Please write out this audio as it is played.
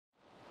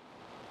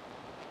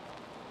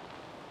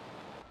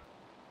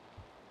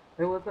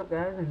Hey, what's up,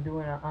 guys? I'm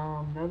doing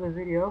another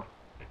video.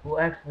 Well,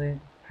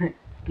 actually,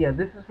 yeah,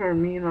 this is for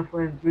me and my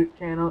friend's group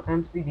channel,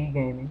 MCD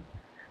Gaming.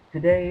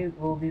 Today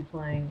we'll be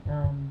playing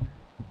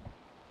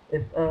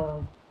it's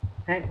well,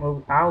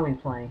 I'll be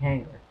playing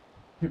Hangar.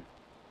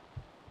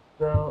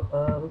 So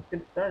let's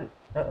get started.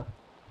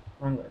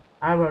 I'm good.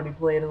 I've already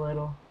played a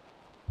little.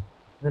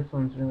 This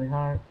one's really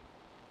hard,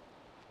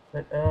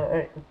 but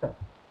alright, let's go.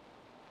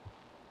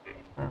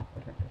 Oh, that's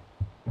not good.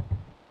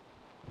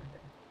 Okay.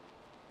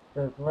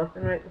 So it's left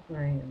and right the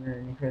swing, and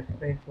then you press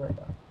space to let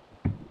go.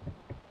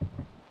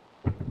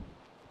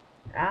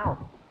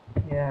 Ow!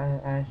 Yeah,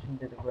 I actually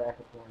did a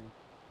graphic warning.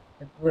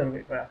 It's a little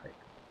bit graphic.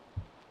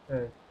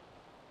 So,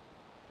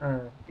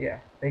 yeah,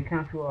 they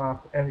count you off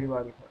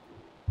everybody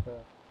first. So,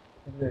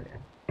 it's good.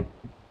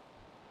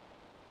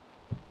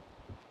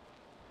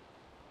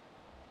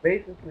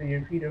 Basically,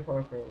 you're Peter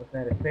Parker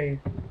without a face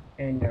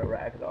and you're a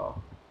ragdoll.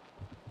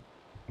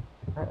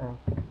 Uh-oh.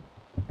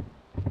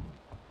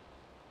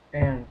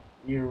 And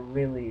you're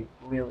really,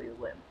 really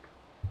limp.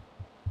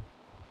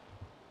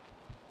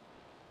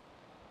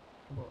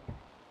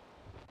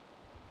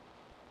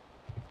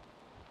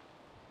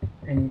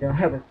 And you don't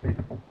have a suit.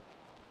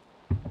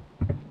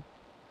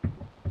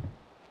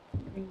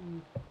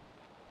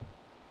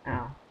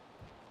 Ow.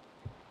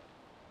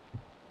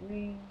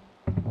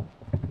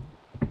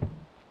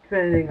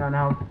 Depending on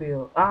how I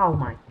feel. Oh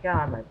my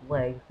god, my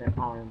legs and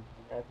arms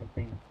and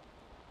everything.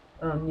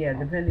 Yeah,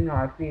 depending on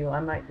how I feel,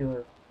 I might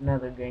do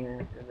another game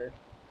after this.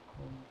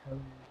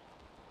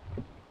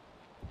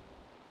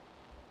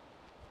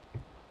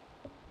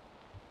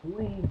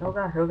 Wee, oh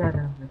gosh,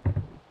 no.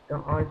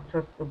 Don't always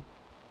trust the...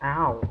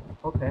 Ow,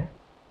 okay.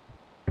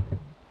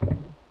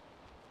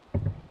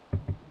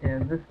 Yeah,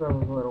 this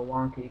level's a little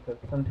wonky, because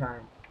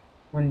sometimes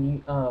when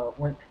you,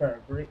 went to a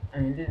break,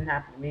 and it didn't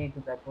happen to me,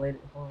 because I played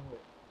it before,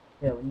 but,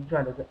 yeah, when you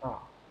try to get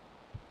off.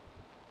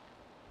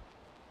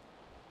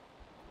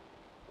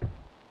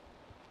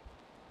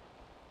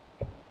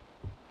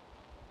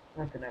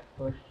 That's the next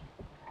push.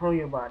 Pull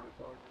your body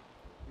towards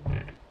it.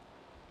 And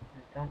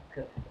don't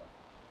kill yourself.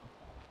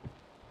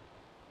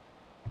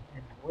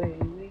 And away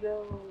we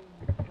go.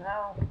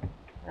 Ow.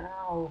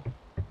 Ow.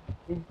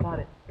 You got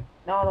it.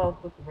 No, that was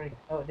supposed to break.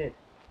 Oh, it did.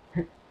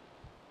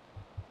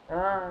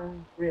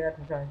 Free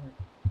advertisement.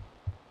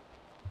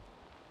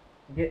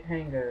 Get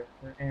Hangar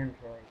for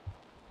Android.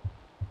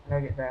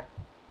 Gotta get back.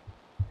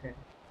 Okay.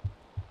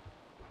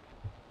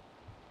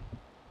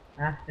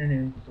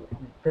 Afternoon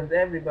swing. Because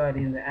everybody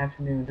in the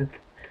afternoon just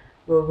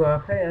goes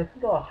off, hey, I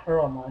think I'll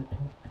hurl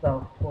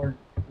myself towards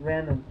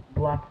random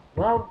blocks.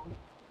 Well,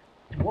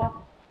 what?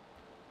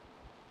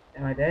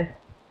 Am I dead?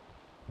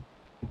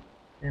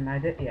 Am I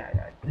dead? Yeah, I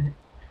died.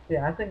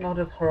 Yeah, I think I'll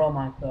just hurl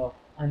myself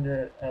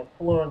under a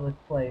floorless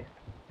place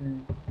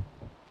and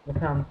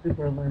become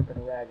super limp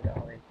and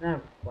ragdoll.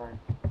 That was fun.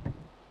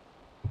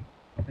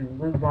 And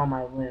lose all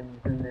my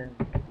limbs, and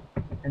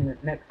the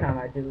next time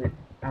I do it,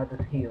 I'll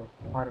just heal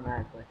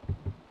automatically.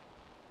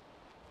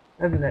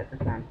 Doesn't that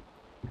just sound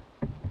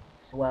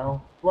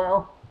swell?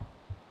 Swell?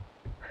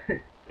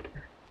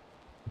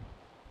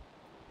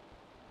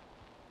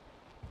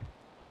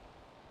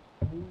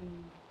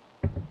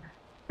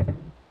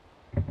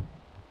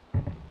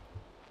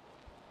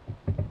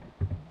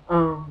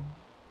 um,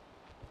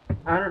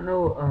 I don't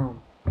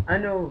know, I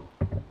know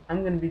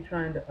I'm gonna be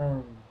trying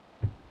to,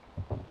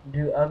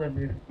 do other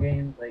different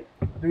games, like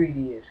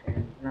 3D-ish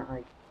games, not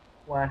like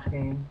Flash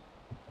games.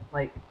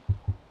 Like,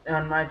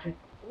 on my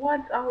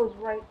what? I was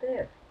right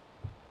there.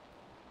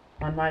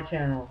 On my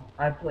channel,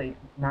 I played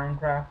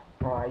Minecraft,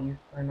 or I used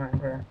to play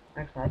Minecraft.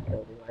 Actually, I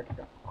still do, I just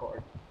don't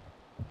record.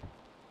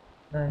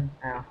 Then,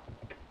 ow.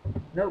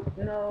 Nope,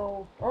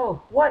 no.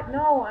 Oh, what?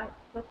 No,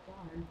 that's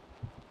fine.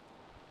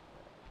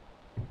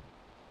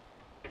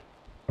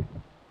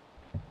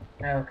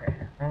 Okay,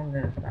 I'm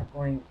gonna stop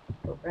going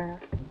so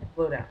fast and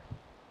slow down.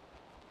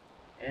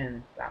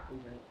 And stop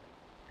moving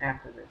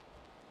after this.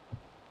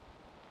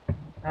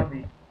 I'll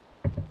be,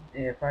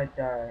 if I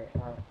die,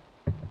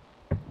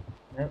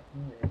 nope,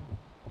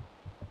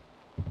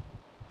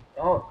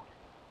 oh,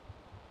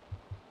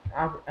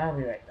 I'll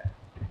be right back.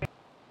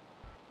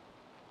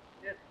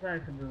 Yep, sorry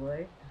for the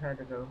delay, just had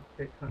to go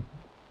fix something.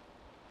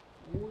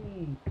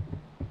 Wee.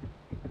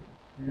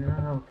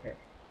 No, okay.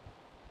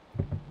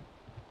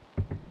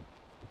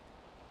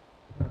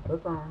 Now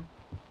click on.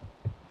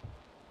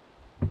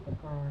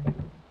 Click on.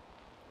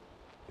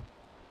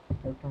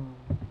 Click on.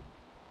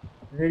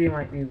 The video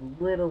might be a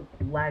little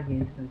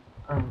laggy since,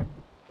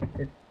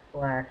 it's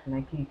Flash, and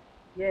I keep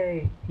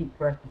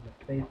pressing the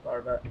spacebar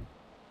button.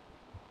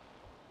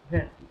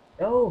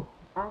 Oh,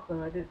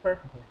 awesome, I did it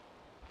perfectly.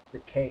 The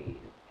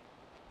cave.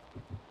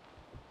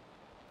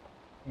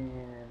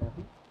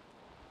 And,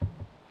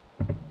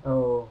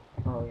 oh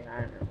yeah,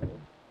 I remember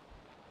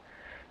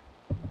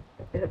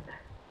this.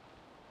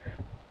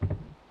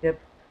 Yep,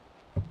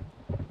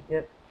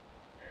 yep.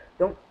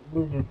 Don't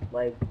lose your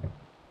leg.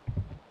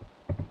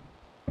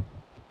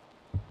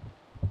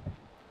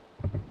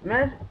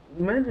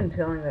 Imagine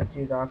telling that to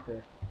your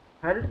doctor.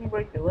 How did you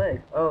break your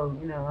leg? Oh,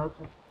 I was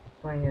just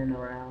swinging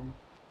around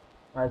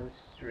by the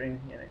string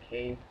in a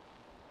cave.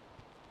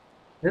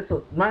 This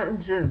was, my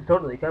insurance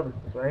totally covers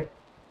this, right?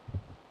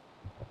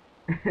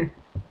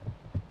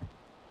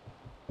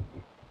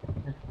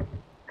 Just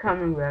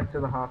coming back to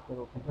the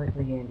hospital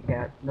completely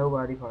handicapped, no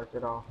body parts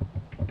at all.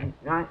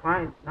 My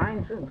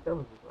insurance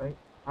covers this, right?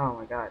 Oh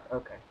my god,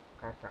 okay.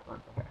 Gotta stop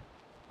running so fast.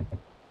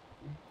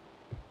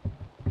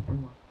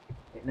 One more.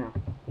 Wait, no.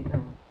 Keep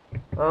going.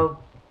 Oh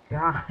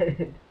god.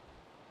 Okay.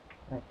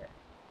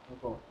 We're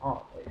going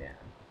all the way down.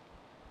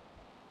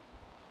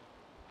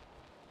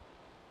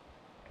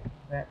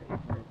 That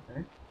makes no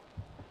sense.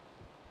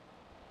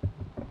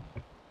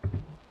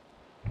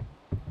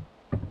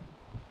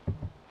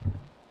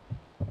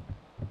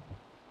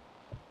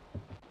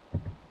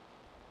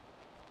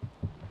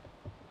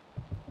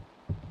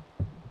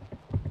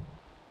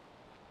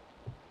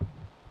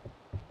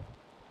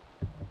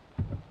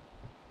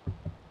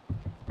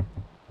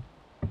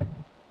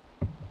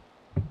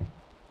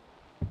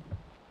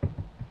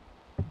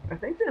 I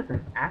think there's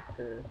an app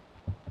to this.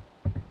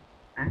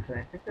 Actually,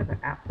 I think there's an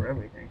app for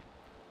everything.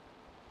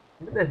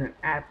 But there's an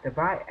app to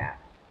buy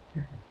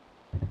apps.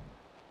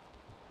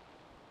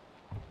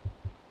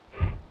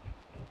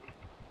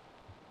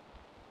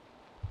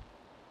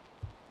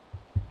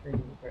 Pretty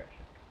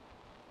refreshing.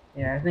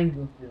 Yeah, I think this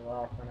will be the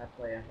last one I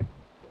play on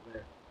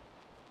this.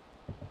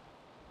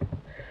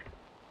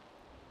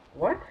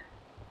 What?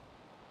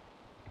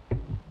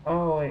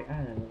 Oh wait, I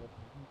don't know.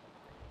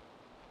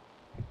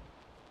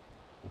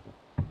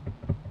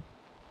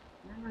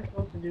 What am I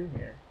supposed to do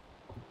here?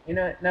 You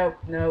know what? Nope,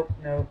 nope,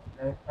 nope,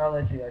 nope. I'll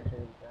let you guys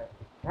choose that.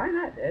 Why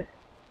not, Dead?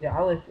 Yeah,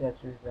 I'll let you guys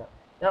choose that.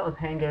 That was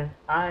Hanger.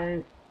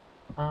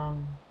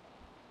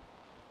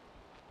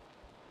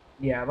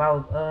 Yeah, that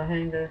was,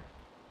 Hanger.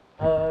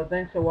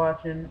 Thanks for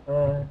watching.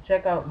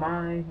 Check out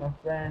my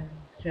friend's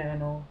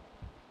channel.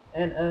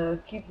 And,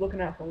 keep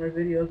looking out for more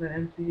videos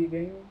on MCD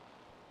Gaming.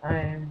 I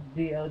am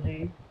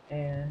DLG,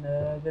 and,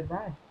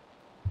 goodbye.